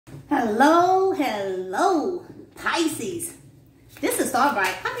Hello, hello, Pisces. This is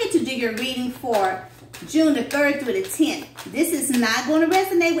Starbright. I'm here to do your reading for June the 3rd through the 10th. This is not going to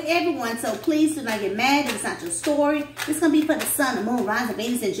resonate with everyone, so please do not get mad if it's not your story. This is going to be for the Sun, the Moon, Rising,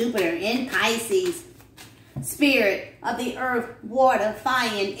 Venus, and Jupiter in Pisces. Spirit of the earth, water, fire,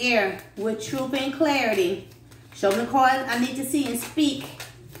 and air with truth and clarity. Show me the cards I need to see and speak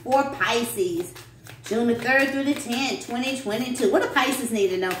for Pisces. June the 3rd through the 10th, 2022. What do Pisces need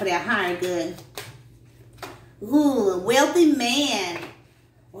to know for their higher good? Ooh, a wealthy man.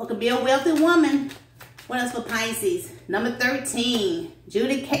 Or it could be a wealthy woman. What else for Pisces? Number 13,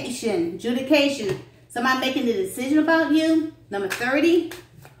 judication. Judication. Somebody making a decision about you. Number 30.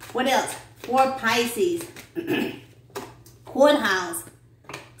 What else? For Pisces. Courthouse.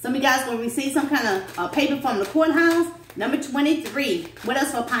 Some of you guys going to receive some kind of paper from the courthouse. Number 23. What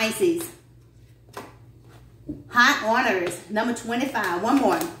else for Pisces? Hot honors. Number 25. One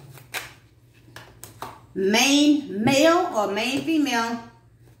more. Main male or main female.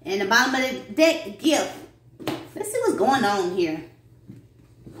 And the bottom of the deck, gift. Let's see what's going on here.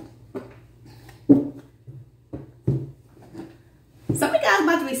 Some of you guys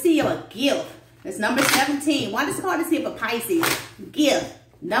about to receive a gift. It's number 17. Why this card is here for Pisces? Gift.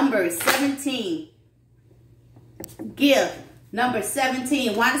 Number 17. Gift. Number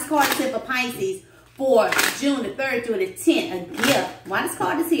 17. Why this card is here for Pisces? For June the 3rd through the 10th. A gift. Why this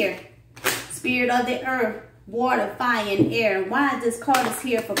card is here? Spirit of the earth, water, fire, and air. Why this card is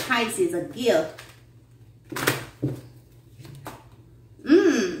here for Pisces? A gift.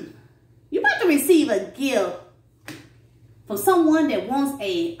 You're about to receive a gift from someone that wants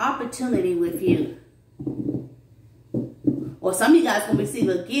an opportunity with you. Or some of you guys going to receive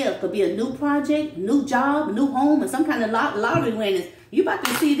a gift. Could be a new project, new job, new home, or some kind of lottery winners. You're about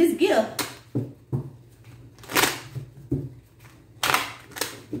to receive this gift.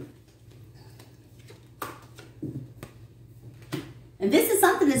 And this is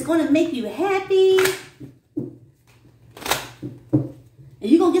something that's going to make you happy. And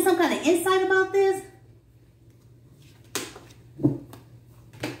you're going to get some kind of insight about this.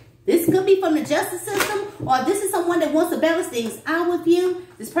 This could be from the justice system. Or this is someone that wants to balance things out with you.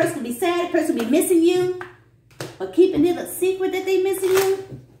 This person could be sad. This person could be missing you. Or keeping it a secret that they're missing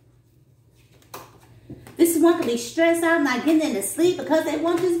you. This one could be stressed out, not getting into sleep because they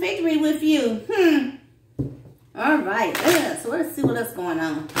want this victory with you. All right, so let's see what else going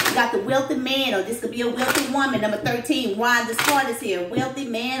on. You got the wealthy man, or this could be a wealthy woman. Number 13, why this card is here? Wealthy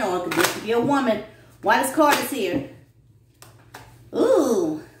man, or this could be a woman. Why this card is here?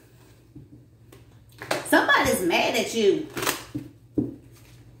 Ooh. Somebody's mad at you.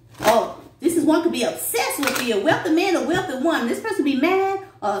 Oh, this is one could be obsessed with you. A wealthy man or wealthy woman. This person could be mad,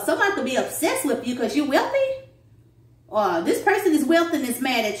 or somebody could be obsessed with you because you're wealthy. Or this person is wealthy and is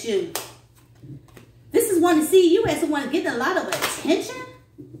mad at you. This is one to see you as someone getting a lot of attention.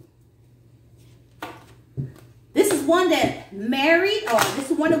 This is one that married, or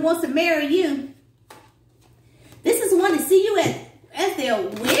this is one that wants to marry you. This is one to see you as their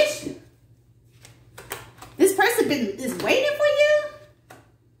wish. This person is waiting for you.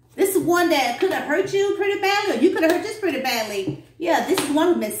 This is one that could have hurt you pretty badly, or you could have hurt this pretty badly. Yeah, this is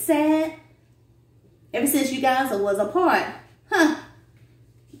one who's been sad ever since you guys was apart.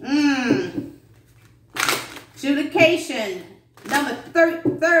 Judication, number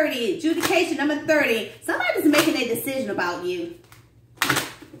 30. Judication, number 30. Somebody's making a decision about you.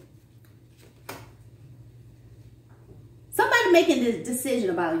 Somebody making this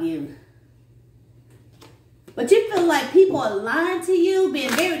decision about you. But you feel like people are lying to you, being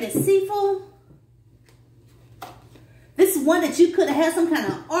very deceitful. This is one that you could have had some kind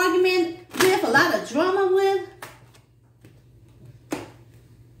of argument with, a lot of drama with.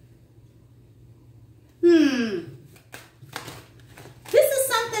 This is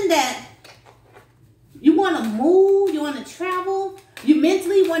something that you want to move, you want to travel, you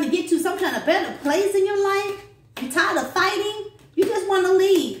mentally want to get to some kind of better place in your life. You're tired of fighting, you just want to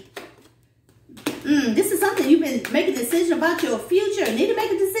leave. This is something you've been making a decision about your future. You need to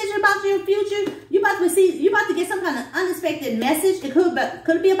make a decision about your future. You're about to get some kind of unexpected message. It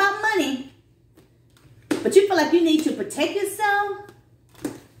could be about money. But you feel like you need to protect yourself.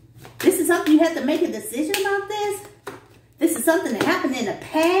 This is something you have to make a decision about this. This is something that happened in the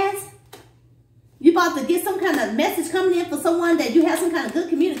past. You're about to get some kind of message coming in for someone that you have some kind of good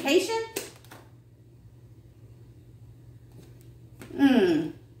communication.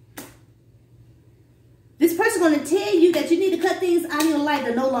 This person's going to tell you that you need to cut things out of your life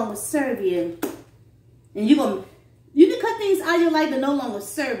that no longer serve you. And you need to cut things out of your life that no longer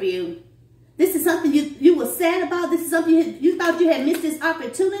serve you. This is something you were sad about. This is something you thought you had missed this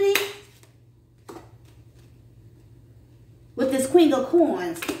opportunity. With this Queen of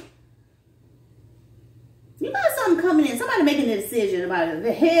Coins. You got something coming in. Somebody making a decision about it.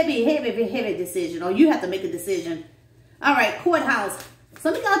 A heavy decision. Or you have to make a decision. All right, courthouse.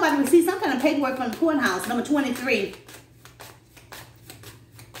 Some of y'all about to receive some kind of paperwork from the courthouse. Number 23.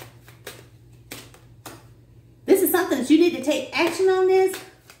 This is something that you need to take action on this.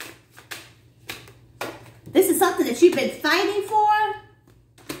 This is something that you've been fighting for.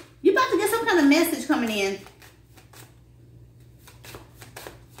 You're about to get some kind of message coming in.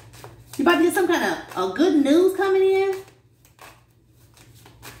 You're about to get some kind of good news coming in.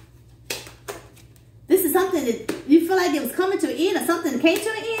 This is something that you feel like it was coming to an end or something came to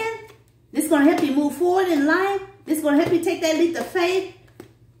an end. This is going to help you move forward in life. This is going to help you take that leap of faith.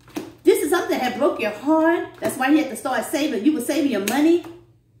 This is something that broke your heart. That's why you had to start saving. You were saving your money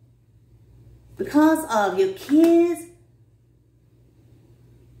because of your kids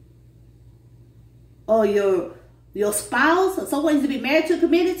or your spouse or someone to be married to,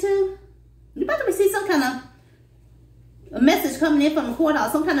 committed to. You're about to receive some kind of a message coming in from the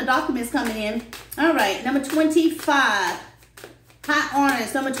courthouse, some kind of documents coming in. All right, number 25. Hot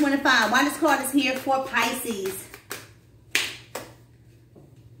orange, number 25. Why this card is here for Pisces.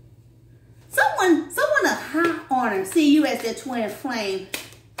 Someone a hot orange, see you as their twin flame.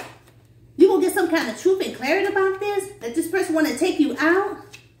 You will get some kind of truth and clarity about this, that this person want to take you out.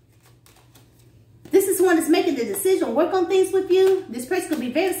 This is one that's making the decision, work on things with you. This person could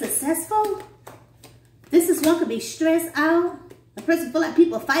be very successful. This is one could be stressed out. A person feel like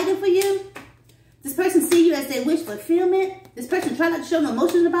people are fighting for you. This person see you as their wish fulfillment. This person try not to show no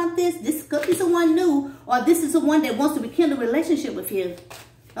emotion about this. This could be someone new, or this is the one that wants to rekindle a relationship with you.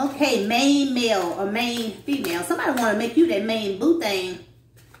 Okay, main male or main female. Somebody want to make you that main boo thing.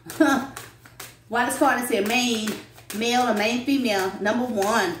 Why this card is here, main male or main female, number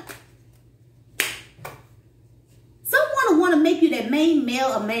 1. Someone want to make you that main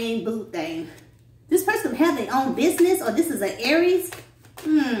male or main boo thing. This person have their own business, or this is an Aries.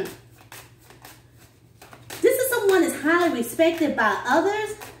 This is someone that's highly respected by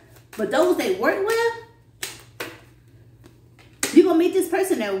others, but those they work with. You're going to meet this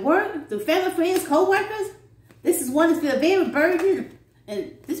person at work, through family, friends, co-workers. This is one that feel very burdened.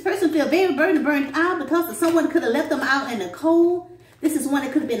 And this person feel very burdened, burned out because someone could have left them out in the cold. This is one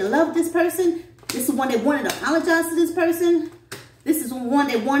that could have been in love with this person. This is one that wanted to apologize to this person. This is one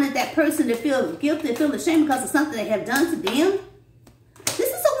that wanted that person to feel guilty, feel ashamed because of something they have done to them. This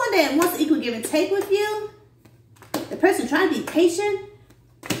is someone that wants to equal give and take with you. The person trying to be patient.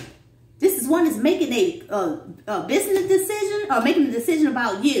 This is one that's making a business decision or making a decision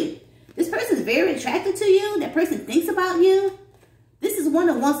about you. This person is very attracted to you. That person thinks about you. This is one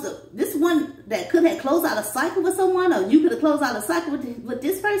that wants to, this one that could have closed out a cycle with someone, or you could have closed out a cycle with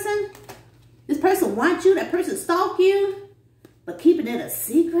this person. This person wants you. That person stalk you, but keeping it a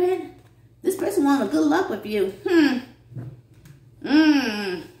secret. This person wants a good luck with you.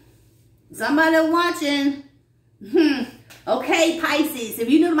 Somebody watching. Okay, Pisces, if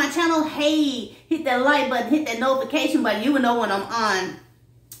you're new to my channel, hey, hit that like button, hit that notification button. You will know when I'm on.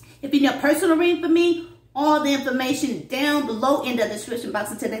 If you need a personal reading for me, all the information down below in the description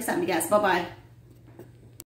box. Until next time, you guys. Bye-bye.